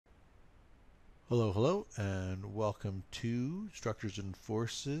Hello, and welcome to Structures and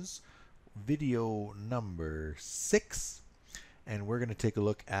Forces video number 6. And we're going to take a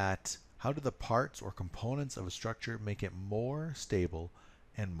look at how do the parts or components of a structure make it more stable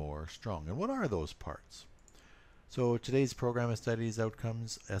and more strong. And what are those parts? So today's program of studies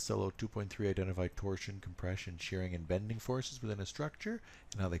outcomes, SLO 2.3, identify torsion, compression, shearing, and bending forces within a structure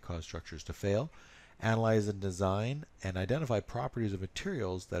and how they cause structures to fail. Analyze and design and identify properties of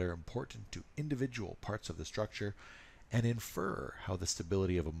materials that are important to individual parts of the structure, and infer how the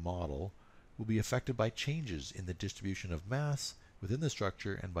stability of a model will be affected by changes in the distribution of mass within the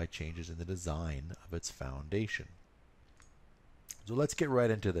structure and by changes in the design of its foundation. So let's get right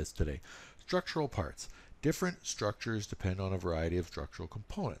into this today. Structural parts. Different structures depend on a variety of structural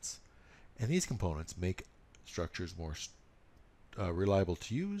components, and these components make structures more reliable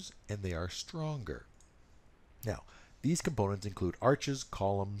to use, and they are stronger. Now, these components include arches,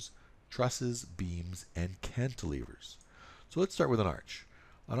 columns, trusses, beams, and cantilevers. So let's start with an arch.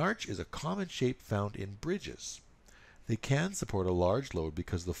 An arch is a common shape found in bridges. They can support a large load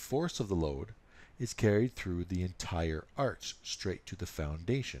because the force of the load is carried through the entire arch straight to the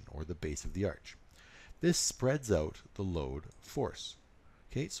foundation or the base of the arch. This spreads out the load force.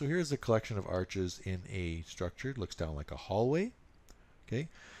 Okay, so here's a collection of arches in a structure. It looks down like a hallway. Okay,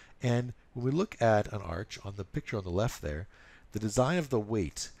 and when we look at an arch on the picture on the left there, the design of the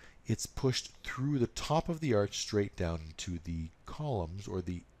weight, it's pushed through the top of the arch straight down into the columns or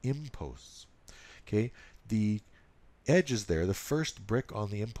the imposts. Okay, the edges there, the first brick on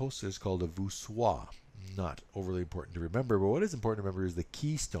the impost is called a voussoir. Not overly important to remember, but what is important to remember is the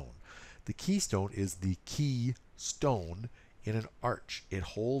keystone. The keystone is the key stone in an arch. It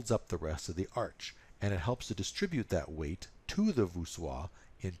holds up the rest of the arch, and it helps to distribute that weight to the voussoir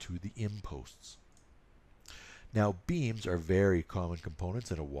into the imposts. Now, beams are very common components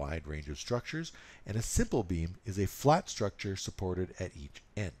in a wide range of structures, and a simple beam is a flat structure supported at each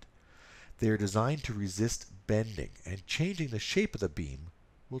end. They are designed to resist bending, and changing the shape of the beam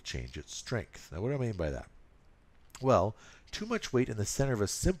will change its strength. Now, what do I mean by that? Well, too much weight in the center of a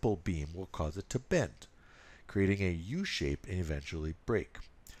simple beam will cause it to bend, creating a U shape and eventually break.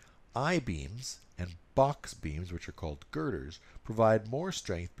 I-beams and box beams, which are called girders, provide more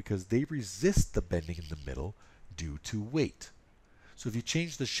strength because they resist the bending in the middle due to weight. So if you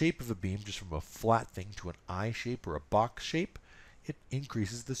change the shape of a beam just from a flat thing to an I shape or a box shape, it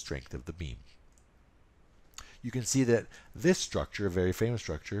increases the strength of the beam. You can see that this structure, a very famous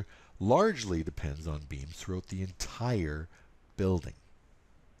structure, largely depends on beams throughout the entire building.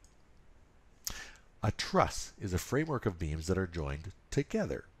 A truss is a framework of beams that are joined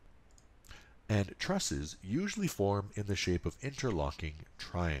together. And trusses usually form in the shape of interlocking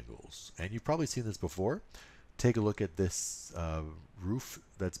triangles. And you've probably seen this before. Take a look at this roof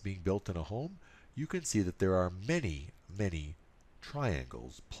that's being built in a home. You can see that there are many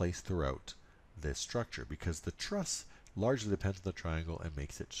triangles placed throughout this structure because the truss largely depends on the triangle and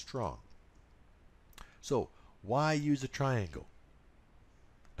makes it strong. So, why use a triangle?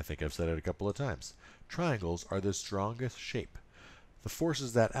 I think I've said it a couple of times. Triangles are the strongest shape. The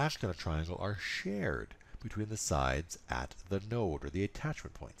forces that act on a triangle are shared between the sides at the node or the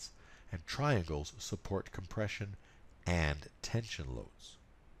attachment points, and triangles support compression and tension loads.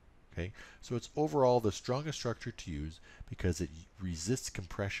 Okay, so it's overall the strongest structure to use because it resists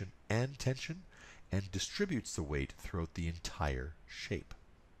compression and tension and distributes the weight throughout the entire shape.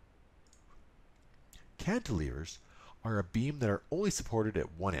 Cantilevers are a beam that are only supported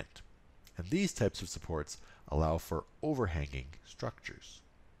at one end, and these types of supports allow for overhanging structures.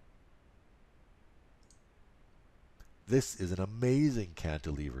 This is an amazing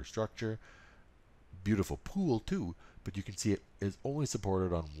cantilever structure, beautiful pool too, but you can see it is only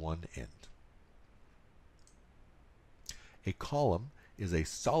supported on one end. A column is a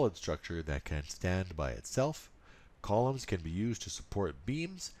solid structure that can stand by itself. Columns can be used to support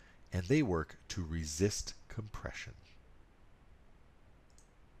beams, and they work to resist compression.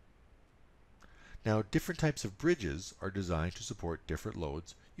 Now, different types of bridges are designed to support different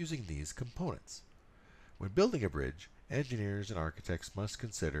loads using these components. When building a bridge, engineers and architects must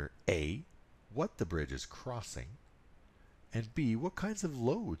consider A, what the bridge is crossing, and B, what kinds of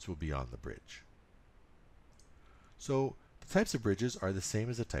loads will be on the bridge. So, the types of bridges are the same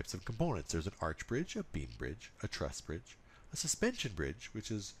as the types of components. There's an arch bridge, a beam bridge, a truss bridge, a suspension bridge, which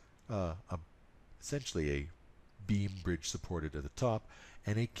is essentially a beam bridge supported at the top,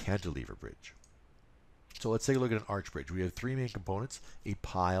 and a cantilever bridge. So let's take a look at an arch bridge. We have three main components: a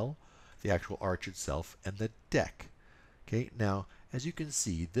pile, the actual arch itself, and the deck. Okay, now as you can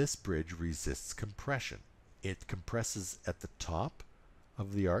see, this bridge resists compression. It compresses at the top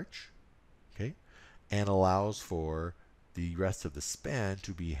of the arch, okay, and allows for the rest of the span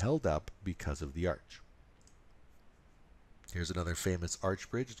to be held up because of the arch. Here's another famous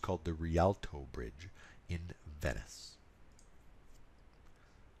arch bridge. It's called the Rialto Bridge in Venice.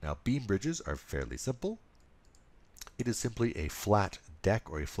 Now, beam bridges are fairly simple. It is simply a flat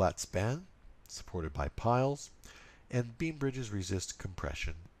deck or a flat span supported by piles, and beam bridges resist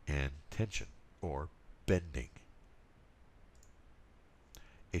compression and tension, or bending.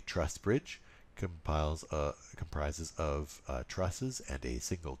 A truss bridge comprises of trusses and a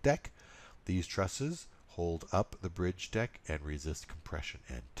single deck. These trusses hold up the bridge deck and resist compression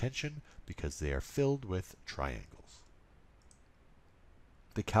and tension because they are filled with triangles.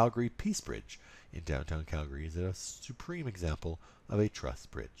 The Calgary Peace Bridge in downtown Calgary is a supreme example of a truss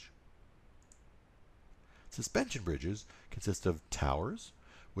bridge. Suspension bridges consist of towers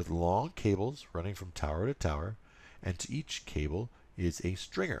with long cables running from tower to tower, and to each cable is a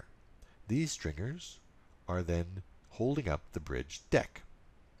stringer. These stringers are then holding up the bridge deck.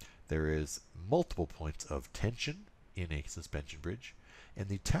 There is multiple points of tension in a suspension bridge, and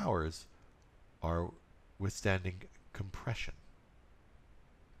the towers are withstanding compression.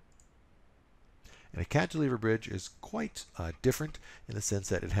 And a cantilever bridge is quite different in the sense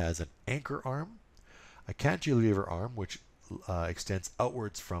that it has an anchor arm, a cantilever arm which extends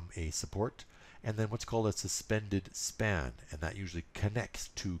outwards from a support, and then what's called a suspended span, and that usually connects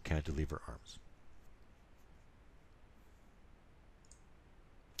two cantilever arms.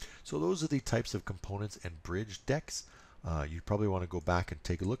 So those are the types of components and bridge decks. You probably want to go back and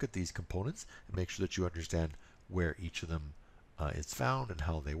take a look at these components and make sure that you understand where each of them is found and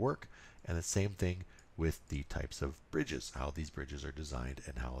how they work. And the same thing with the types of bridges, how these bridges are designed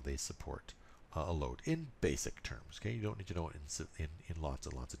and how they support a load in basic terms. Okay, you don't need to know it in lots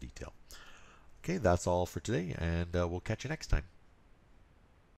and lots of detail. Okay, that's all for today, and we'll catch you next time.